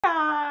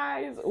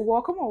guys,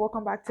 welcome or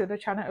welcome back to the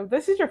channel. If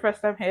this is your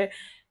first time here,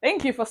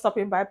 thank you for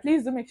stopping by.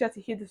 Please do make sure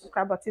to hit the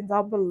subscribe button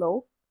down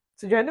below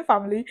to join the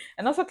family,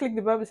 and also click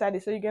the bell beside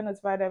it so you get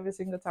notified every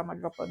single time I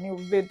drop a new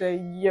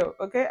video.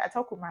 Okay, I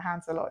talk with my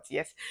hands a lot.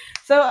 Yes,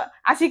 so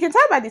as you can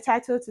tell by the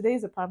title, today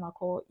is a Primark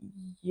haul.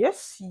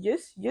 Yes.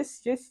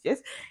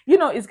 You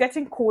know, it's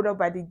getting colder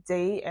by the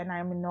day and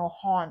I'm in a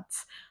hunt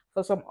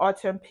for some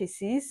autumn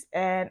pieces,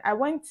 and I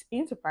went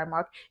into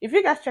Primark. If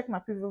you guys check my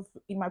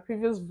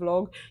previous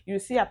vlog, you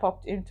see I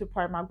popped into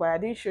Primark, but I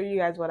didn't show you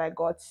guys what I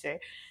got. So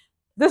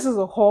this is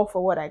a haul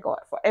for what I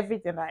got, for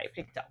everything that I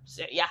picked up.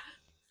 So yeah,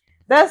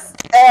 this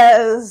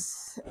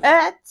is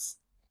it.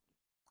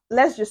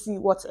 Let's just see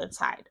what's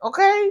inside.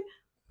 Okay,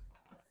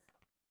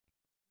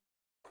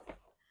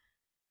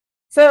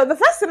 so the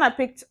first thing I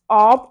picked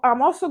up,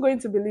 I'm also going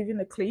to be leaving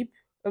a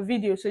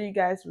video, so you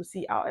guys will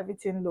see how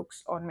everything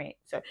looks on me.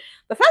 So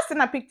the first thing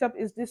I picked up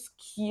is this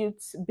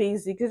cute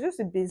basic. It's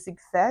just a basic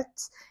set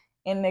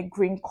in a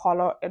green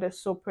color. It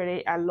is so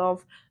pretty. I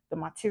love the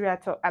material.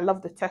 I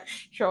love the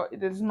texture.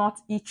 It is not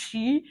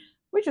itchy,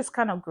 which is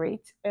kind of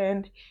great.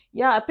 And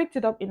yeah, I picked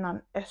it up in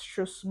an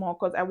extra small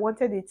because I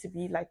wanted it to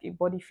be like a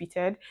body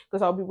fitted,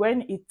 because I'll be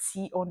wearing a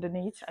tee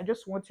underneath. I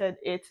just wanted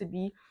it to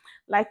be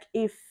like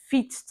a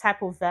fit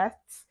type of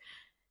vest.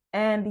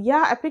 And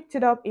yeah, I picked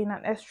it up in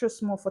an extra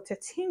small for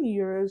 13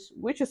 euros,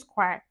 which is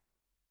quite,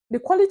 the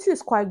quality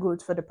is quite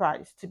good for the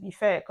price, to be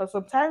fair, because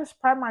sometimes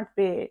Primark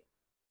they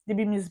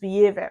be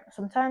misbehaving.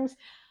 Sometimes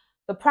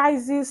the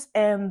prices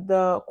and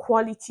the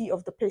quality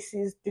of the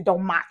pieces, they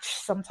don't match.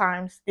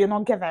 Sometimes they're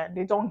not given,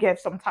 they don't give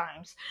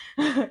sometimes.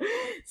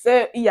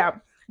 So yeah,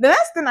 the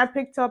next thing I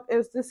picked up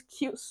is this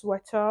cute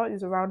sweater.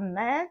 Is around the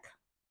neck.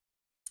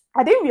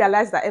 I didn't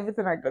realize that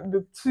everything I got,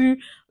 the two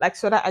like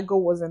sweater I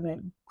got was in a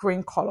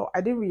green color. I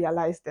didn't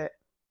realize that.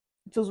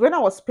 It was when I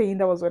was paying,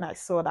 that was when I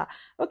saw that.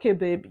 Okay,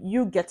 babe,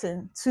 you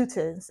getting two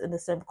things in the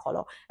same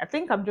color. I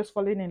think I'm just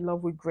falling in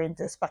love with green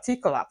this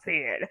particular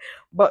period.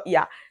 But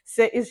yeah,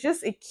 so it's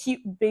just a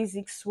cute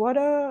basic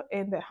sweater,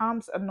 and the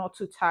arms are not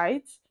too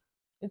tight.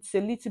 It's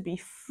a little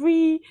bit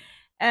free,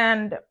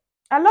 and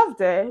I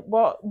loved it.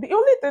 But the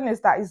only thing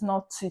is that it's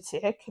not too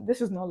thick. This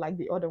is not like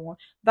the other one.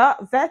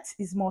 That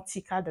is more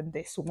thicker than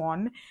this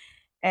one.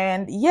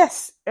 And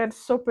yes, it's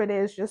so pretty.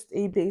 It's just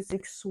a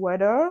basic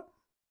sweater,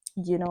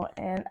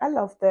 and I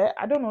love that.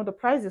 I don't know, the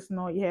price is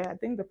not here. I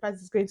think the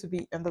price is going to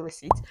be in the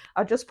receipt.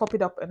 I'll just pop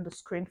it up on the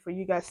screen for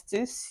you guys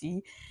to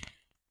see.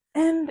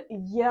 And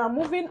yeah,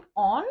 moving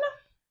on.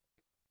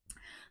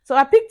 So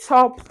I picked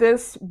up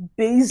this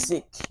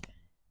basic.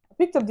 I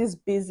picked up this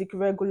basic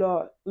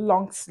regular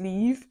long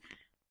sleeve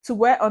to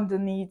wear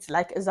underneath.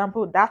 Like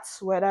example, that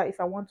sweater,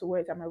 if I want to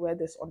wear it, I might wear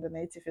this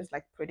underneath if it's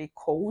like pretty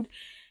cold.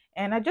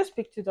 And I just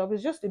picked it up.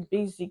 It's just a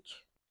basic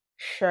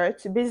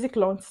shirt, basic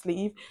long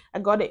sleeve. I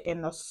got it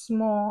in a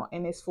small,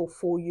 and it's for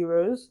 4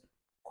 euros.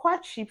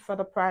 Quite cheap for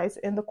the price,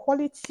 and the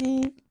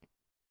quality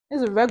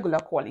is a regular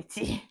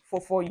quality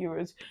for 4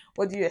 euros.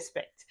 What do you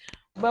expect?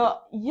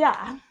 But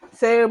yeah,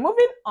 so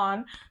moving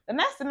on, the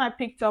next thing I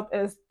picked up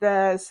is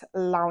this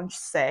lounge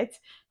set.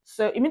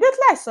 So immediately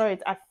I saw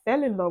it, I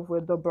fell in love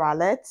with the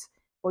bralette.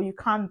 But you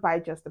can't buy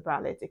just the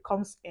bralette, it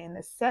comes in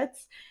a set.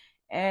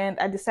 And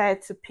I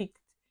decided to pick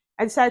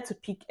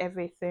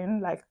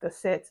everything, like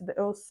the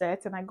whole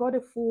set, and I got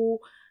it for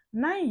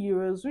 9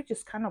 euros, which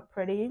is kind of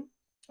pretty.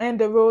 And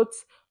they wrote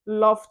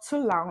 "Love to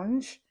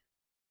Lounge"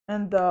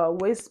 and the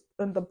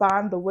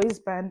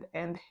waistband,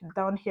 and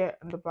down here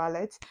in the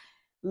bralette,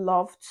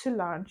 "Love to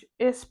Lounge"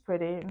 is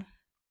pretty.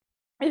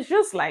 It's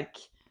just like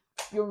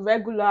your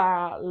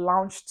regular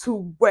lounge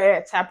to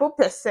wear type of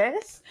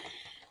pieces.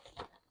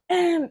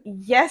 And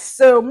yes,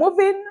 so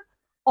moving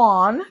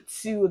on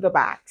to the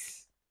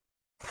bags.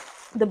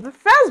 The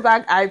first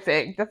bag I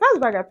picked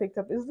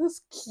up is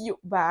this cute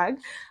bag.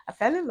 I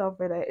fell in love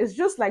with it. It's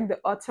just like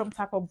the autumn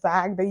type of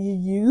bag that you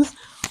use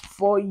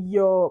for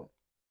your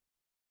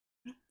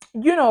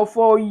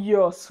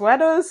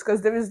sweaters.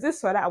 Because there is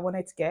this sweater I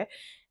wanted to get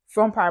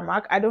from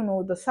Primark. I don't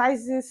know the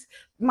sizes.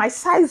 My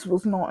size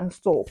was not in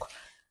stock.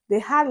 They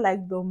had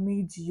like the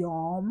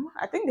medium.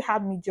 I think they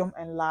had medium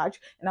and large,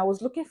 and I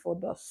was looking for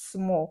the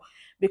small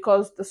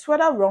because the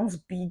sweater runs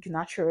big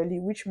naturally,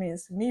 which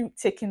means me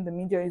taking the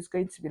medium is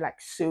going to be like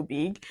so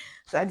big.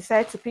 So I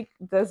decided to pick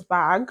this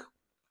bag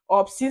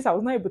up since I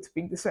was not able to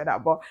pick the sweater,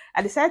 but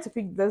I decided to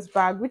pick this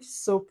bag, which is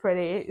so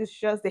pretty. It's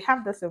just they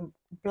have this in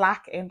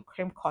black and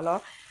cream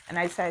color, and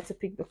I decided to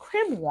pick the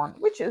cream one,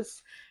 which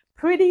is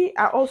pretty.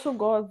 I also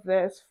got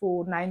this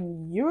for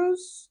 9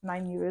 euros,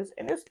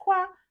 and it's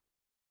quite,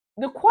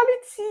 the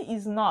quality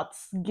is not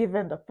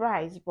given the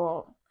price,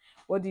 but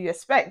what do you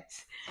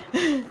expect?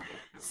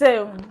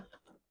 So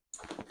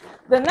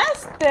the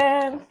next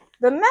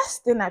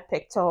thing I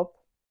picked up,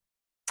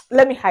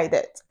 let me hide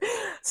it.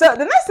 So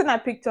the next thing I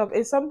picked up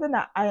is something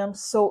that I am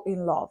so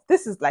in love.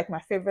 This is like my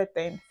favorite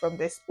thing from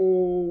this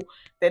whole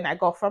thing I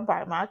got from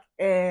Primark,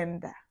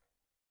 and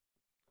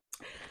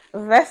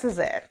this is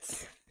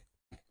it.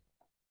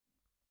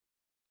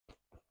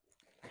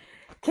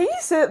 Can you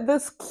see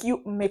this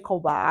cute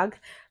makeup bag?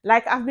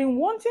 Like, I've been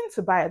wanting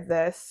to buy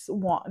this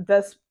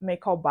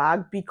makeup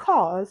bag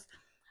because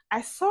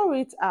I saw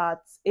it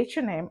at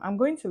H&M. I'm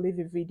going to leave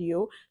a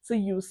video so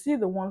you'll see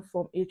the one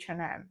from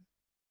H&M.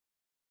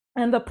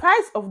 And the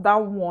price of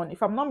that one,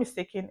 if I'm not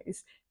mistaken,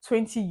 is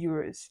 20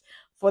 euros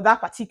for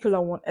that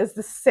particular one. It's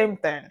the same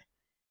thing.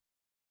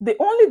 The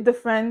only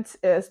difference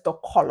is the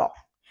color.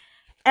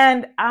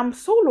 And I'm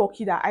so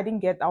lucky that I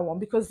didn't get that one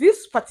because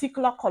this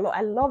particular color,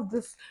 I love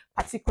this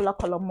particular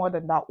color more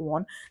than that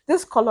one.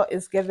 This color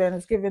is given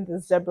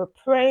the zebra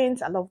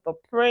print. I love the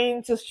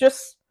print.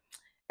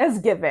 It's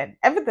given.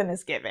 Everything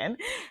is given.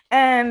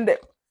 And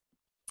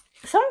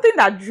something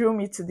that drew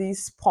me to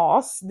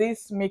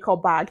this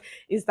makeup bag,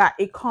 is that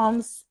it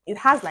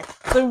has like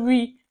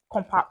 3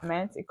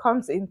 compartments. It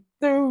comes in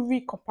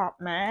 3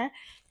 compartments.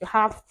 You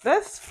have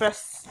this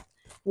first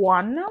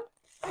one,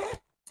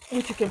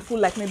 which you can put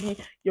like maybe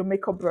your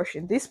makeup brush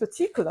in this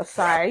particular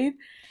side.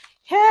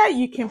 Here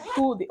you can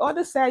put the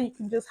other side, you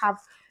can just have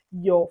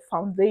your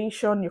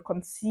foundation, your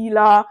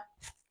concealer,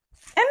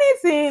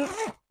 anything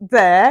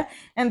there.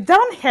 And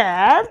down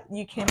here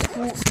you can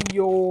put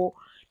your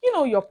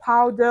your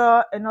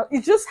powder, and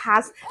it just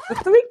has the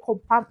 3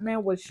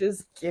 compartment was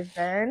just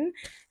given.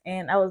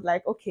 And I was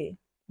like, okay,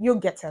 you're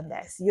getting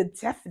this, you're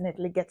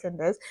definitely getting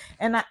this.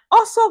 And I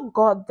also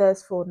got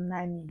this for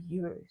 9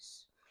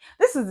 euros.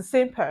 This is the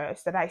same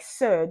purse that I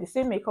saw, the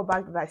same makeup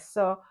bag that I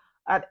saw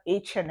at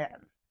H&M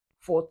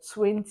for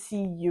 20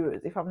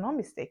 euros, if I'm not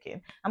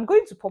mistaken. I'm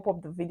going to pop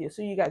up the video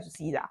so you guys will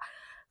see that.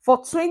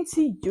 For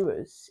 20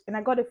 euros. And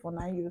I got it for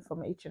 9 euros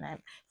from H&M,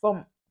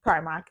 from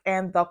Primark.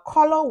 And the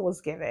color was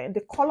given.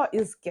 The color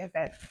is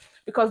given.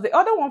 Because the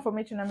other one from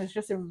H&M is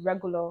just a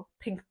regular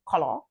pink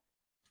color.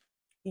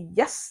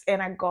 Yes,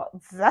 and I got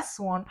this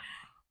one.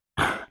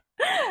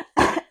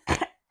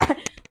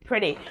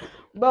 Pretty.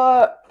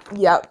 But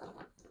yeah.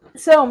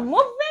 So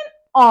moving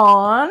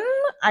on,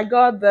 I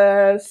got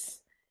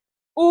this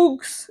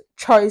Oog's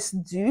Choice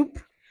dupe.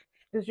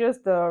 It's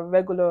just the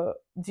regular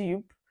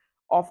dupe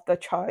of the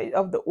choice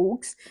of the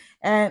Oog's,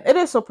 and it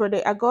is so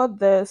pretty. I got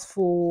this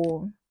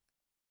for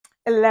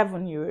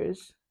 11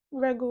 euros.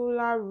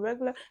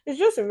 Regular. It's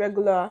just a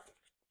regular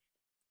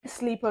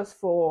sleepers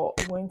for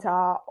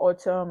winter,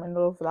 autumn, and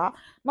all of that.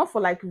 Not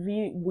for like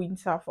real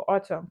winter, for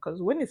autumn,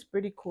 because when it's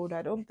pretty cold,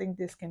 I don't think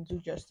this can do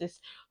justice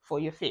for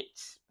your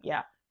feet.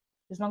 Yeah,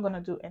 it's not gonna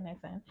do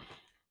anything.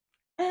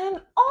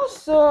 And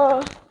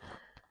also,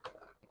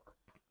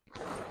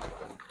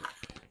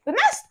 the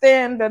next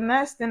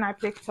thing I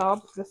picked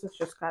up, this is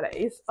just kind of,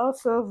 is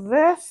also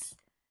this.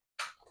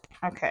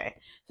 Okay,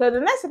 so the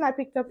next thing I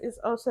picked up is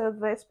also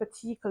this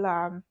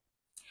particular.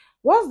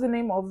 What's the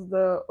name of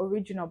the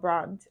original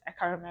brand? I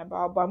can't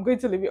remember, but I'm going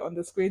to leave it on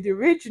the screen. The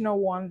original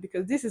one,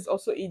 because this is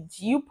also a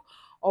dupe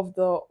of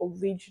the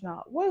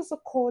original. What is it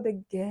called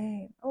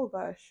again? Oh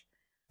gosh,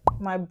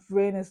 my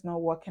brain is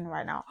not working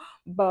right now.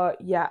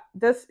 But yeah,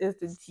 this is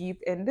the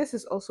dupe, and this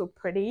is also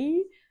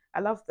pretty. I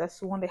love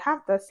this one. They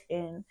have this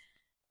in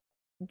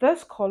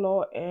this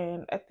color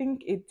and I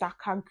think a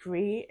darker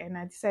gray, and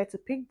I decided to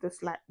pick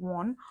this light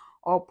one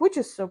up, which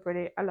is so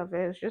pretty. I love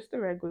it. It's just the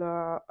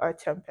regular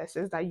autumn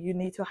pieces that you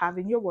need to have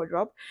in your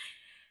wardrobe.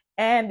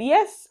 And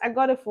yes, I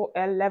got it for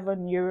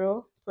 11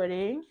 euro.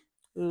 Pretty.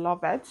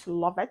 Love it,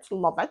 love it,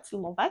 love it,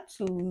 love it,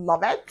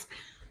 love it.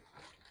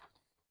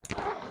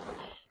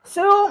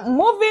 So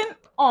moving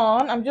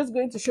on, I'm just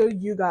going to show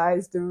you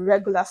guys the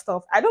regular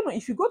stuff. I don't know,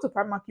 if you go to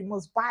Primark, you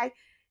must buy,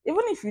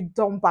 even if you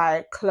don't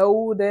buy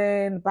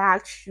clothing,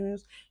 bags,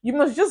 shoes, you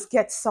must just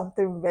get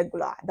something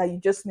regular that you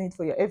just need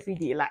for your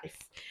everyday life.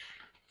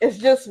 It's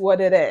just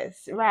what it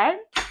is, right?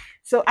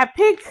 So I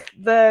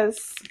picked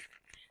this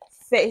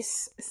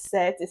face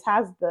set. It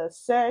has the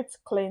set,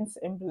 cleanse,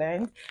 and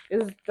blend.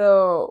 It's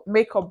the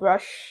makeup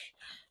brush,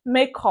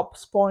 makeup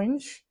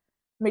sponge,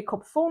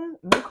 makeup foam.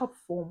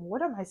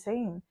 What am I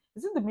saying?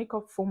 Is it the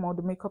makeup foam or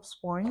the makeup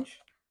sponge?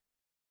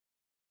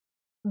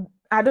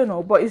 I don't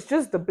know, but it's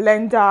just the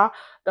blender,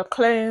 the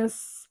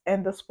cleanse,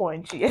 and the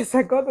sponge. Yes,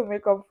 I got the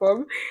makeup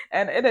foam,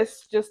 and it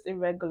is just a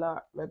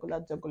regular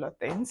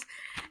things.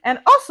 And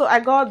also,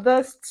 I got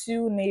this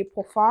 2 nail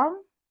parfum.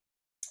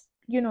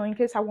 In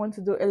case I want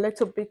to do a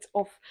little bit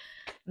of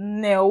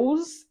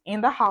nails in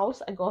the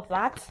house, I got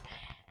that.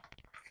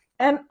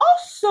 And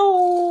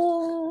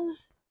also,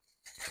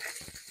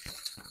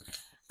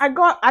 I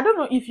don't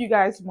know if you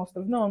guys must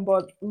have known,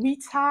 but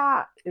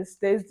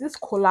there's this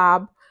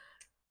collab,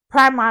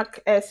 Primark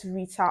S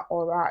Rita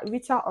Ora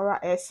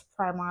S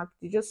Primark.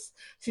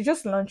 She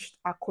just launched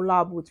a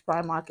collab with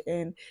Primark,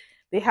 and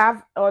they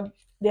have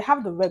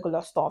the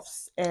regular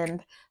stuffs.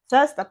 And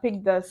first I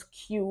picked this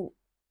cute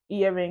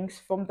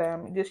earrings from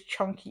them, these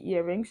chunky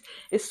earrings.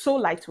 It's so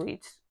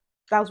lightweight.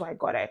 That's why I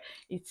got it.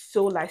 It's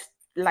so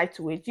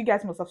lightweight. You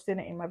guys must have seen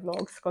it in my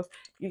vlogs because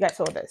you guys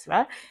saw this,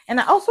 right? And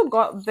I also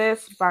got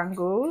this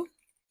bangle.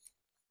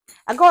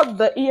 I got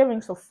the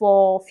earrings for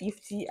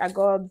 450. I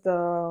got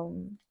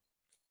the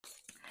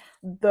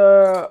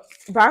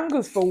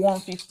bangles for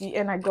 150,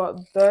 and I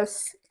got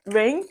this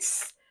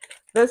rings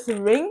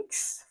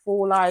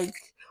for like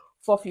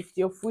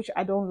 450, of which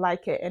I don't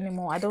like it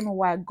anymore. I don't know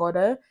why I got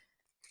it.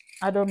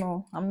 I don't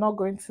know. I'm not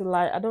going to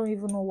lie. I don't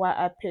even know why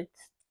I picked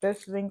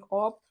this ring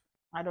up.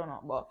 I don't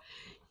know, but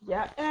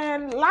yeah.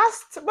 And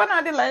last but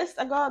not the least,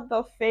 I got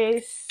the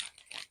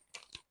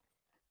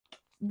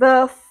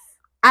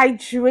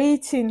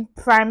hydrating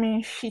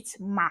priming sheet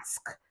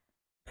mask.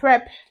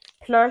 Prep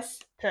plus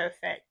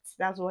perfect.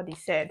 That's what he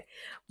said.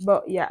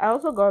 But yeah, I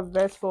also got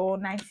this for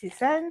 90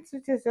 cents,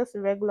 which is just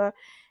regular.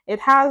 It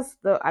has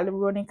the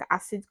hyaluronic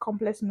acid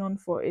complex known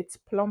for its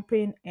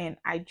plumping and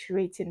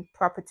hydrating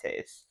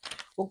properties.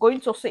 We're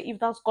going to see if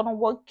that's gonna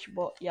work,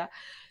 but yeah.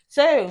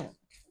 So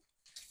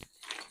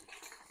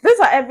these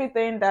are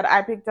everything that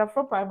I picked up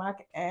from Primark,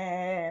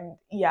 and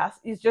yes,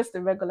 it's just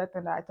the regular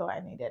thing that I thought I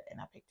needed, and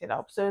I picked it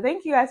up. So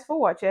thank you guys for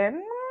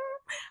watching.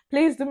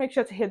 Please do make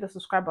sure to hit the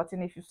subscribe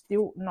button if you're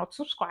still not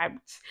subscribed.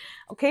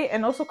 Okay,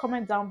 and also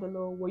comment down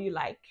below what you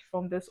like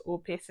from this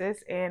old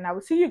pieces, and I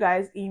will see you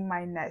guys in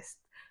my next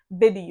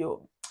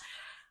video.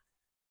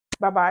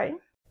 Bye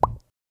bye.